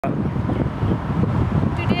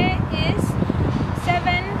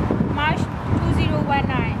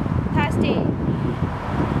Thursday,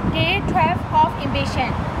 day 12 of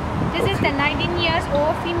inpatient. This is the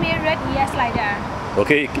 19-year-old female red ear slider.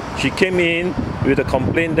 Okay, she came in with a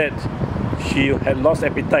complaint that she had lost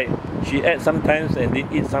appetite. She ate sometimes and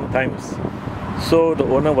didn't eat sometimes. So the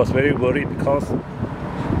owner was very worried because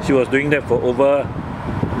she was doing that for over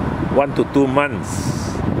 1 to 2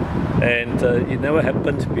 months, and it never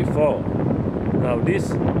happened before. Now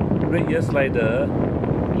this red ear slider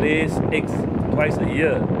lays eggs twice a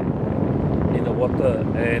year in the water,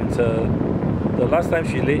 and the last time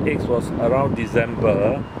she laid eggs was around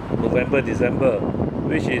November, December,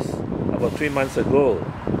 which is about 3 months ago.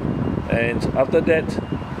 And after that,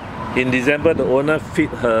 in December, the owner feed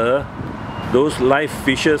her those live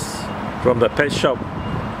fishes from the pet shop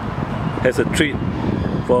as a treat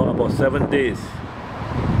for about 7 days.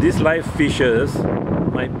 These live fishes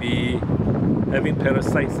might be having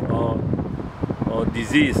parasites or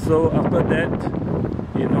disease. So after that,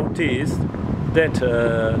 he noticed that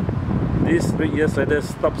this red ear slider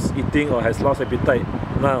stops eating or has lost appetite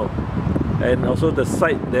now. And also the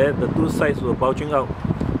side there, the two sides were bulging out,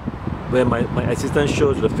 where my assistant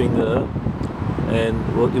shows the finger, and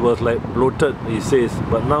it was like bloated, he says.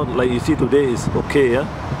 But now, like you see today, it's okay, yeah?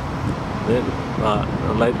 Then,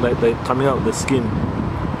 like coming out the skin.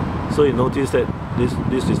 So he noticed that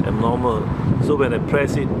this is abnormal. So when I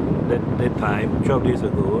pressed it that time, 12 days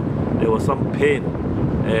ago, there was some pain,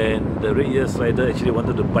 and the red ear slider actually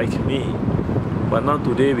wanted to bite me. But now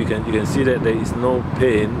today you can see that there is no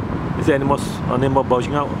pain. Is there any more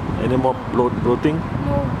bulging out? Any more bloating?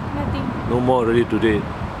 No, nothing. No more already today.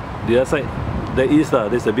 The other side,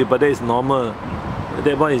 there's a bit, but that is normal.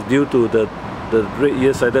 That one is due to the red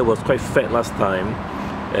ear slider was quite fat last time,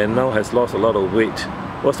 and now has lost a lot of weight.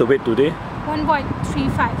 What's the weight today?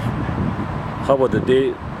 1.35. How about the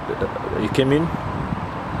day you came in?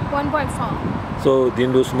 1.4. So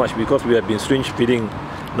didn't lose much because we have been syringe feeding.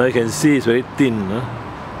 Now you can see it's very thin.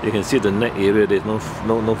 You can see the neck area. There's no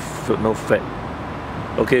fat.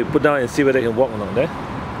 Okay, put down and see whether you can walk or not there.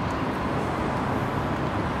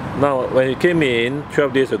 Now, when you came in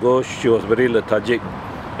 12 days ago, she was very lethargic,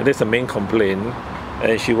 and that's the main complaint.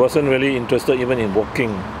 And she wasn't really interested even in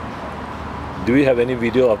walking. Do we have any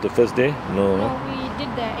video of the first day? No. No, we did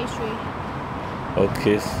the X-ray.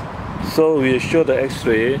 Okay, so we show the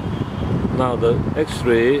X-ray. Now the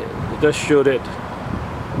X-ray just show that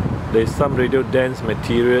there is some radio-dense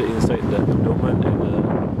material inside the abdomen,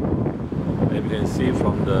 and you can see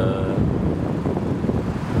from the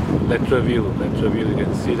lateral view, you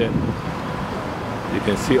can see that. You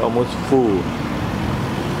can see almost full.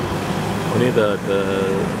 Only the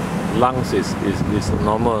lungs is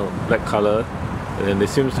normal black color, and there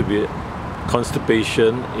seems to be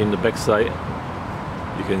constipation in the backside.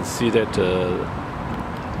 You can see that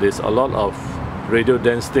there's a lot of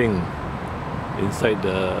radio-dense thing inside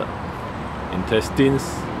the intestines.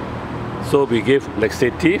 So we gave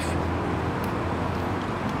laxative,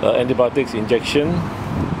 antibiotics injection,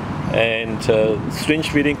 and syringe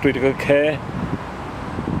feeding, critical care,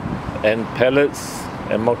 and pellets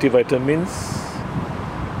and multivitamins.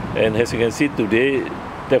 And as you can see today,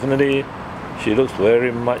 definitely she looks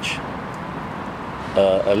very much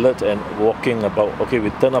alert and walking about. Okay, we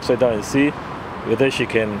turn upside down and see whether she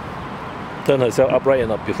can turn herself upright or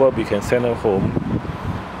not before we can send her home.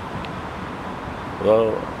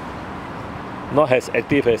 Well, not as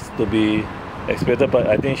active as to be expected, but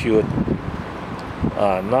I think she would.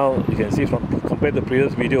 Now you can see from compared to the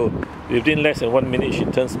previous video, within less than 1 minute she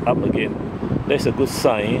turns up again. That's a good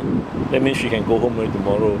sign. That means she can go home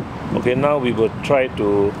tomorrow. Okay, now we will try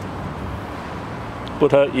to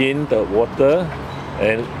put her in the water,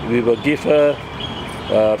 and we will give her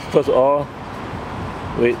first of all,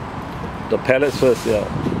 wait, the pellets first. Yeah,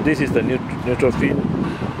 this is the Nutrafin,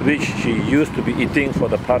 which she used to be eating for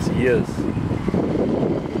the past years.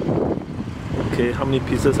 Okay, how many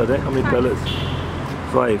pieces are there? How many pellets?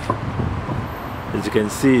 5. As you can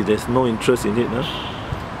see, there's no interest in it.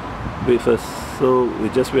 Wait first. So we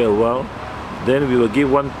just wait a while. Then we will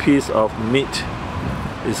give 1 piece of meat.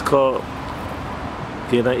 It's called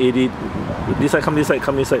Canine 80. This side, come this side,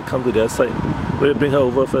 come this side, come to the other side. We'll bring her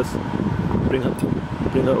over first. Bring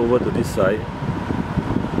her over to this side.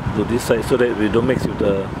 To this side, so that we don't mix with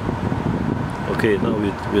the. Okay, now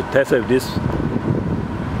we'll test her with this.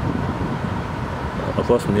 Of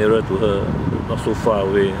course, nearer to her, not so far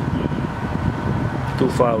away. Too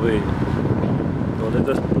far away. No, let's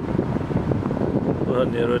just put her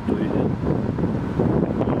nearer to it.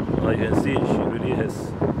 Now you can see she really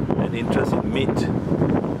has an interest in meat.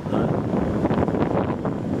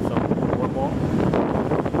 One more.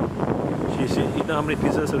 She's eaten how many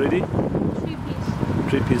pieces already? 3 pieces.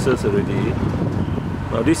 3 pieces already.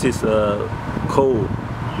 Now this is cold.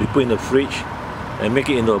 We put in the fridge and make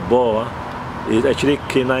it into a ball. It's actually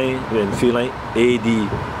canine and feline AD,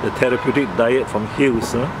 the therapeutic diet from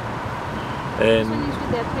Hills. And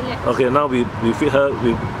okay, now we feed her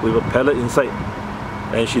with a pellet inside,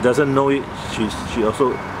 and she doesn't know it. She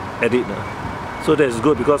also ate it. So that's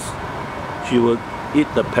good because she will eat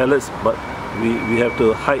the pellets, but we have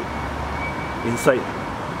to hide inside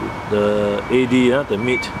the AD, the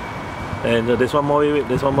meat. And there's one more, wait,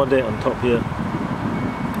 there's one more there on top here.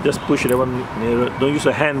 Just push that one nearer. Don't use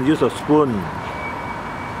a hand, use a spoon.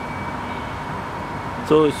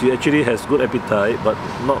 So she actually has good appetite, but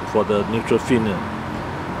not for the Nutrafin.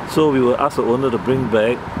 So we will ask the owner to bring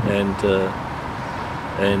back and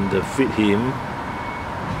feed him.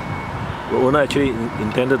 The owner actually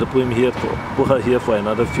intended to put her here for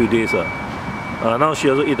another few days. Now she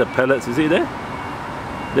also eat the pellets. You see there?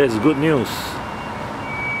 That's good news.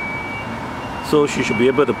 So she should be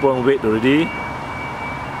able to put on weight already.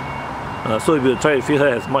 So we will try to feed her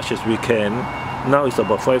as much as we can. Now it's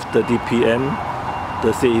about 5:30 p.m.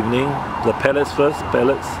 Thursday evening. The pellets first.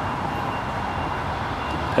 Pellets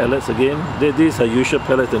again. These are usual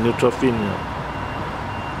pellets, the Nutrafin.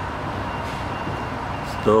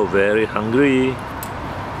 So very hungry.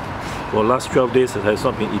 For last 12 days it has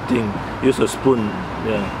not been eating. Use a spoon.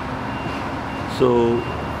 Yeah. So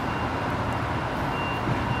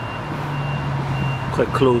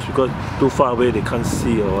quite close because too far away they can't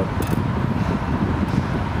see or what.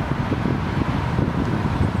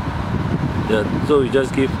 Yeah, so you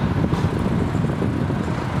just give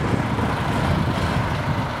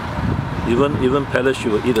even pellets she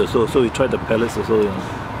will eat also. So we try the pellets also.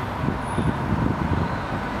 Yeah.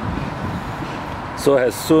 So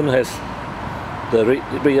as soon as the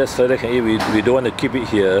red slider can eat, we don't want to keep it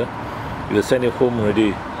here. We will send it home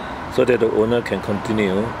already, so that the owner can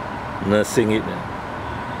continue nursing it.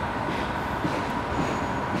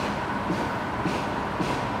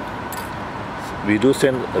 We do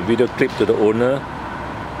send a video clip to the owner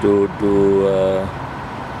to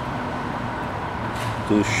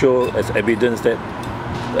show as evidence that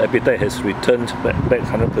the appetite has returned back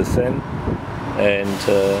 100%, and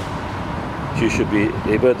she should be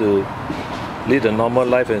able to lead a normal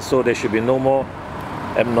life, and so there should be no more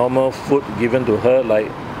abnormal food given to her,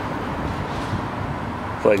 like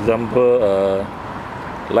for example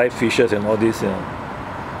live fishes and all this,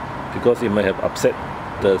 because it might have upset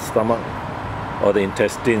the stomach or the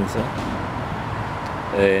intestines.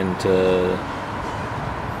 And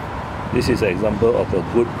this is an example of a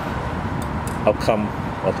good outcome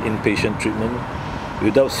of inpatient treatment.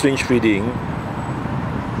 Without syringe feeding,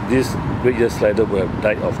 this red slider would have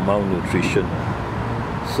died of malnutrition.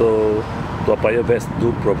 So Toa Payoh vets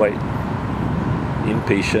do provide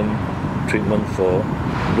inpatient treatment for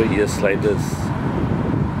red sliders.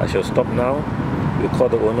 I shall stop now. We'll call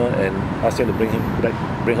the owner and ask him to bring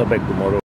her back tomorrow.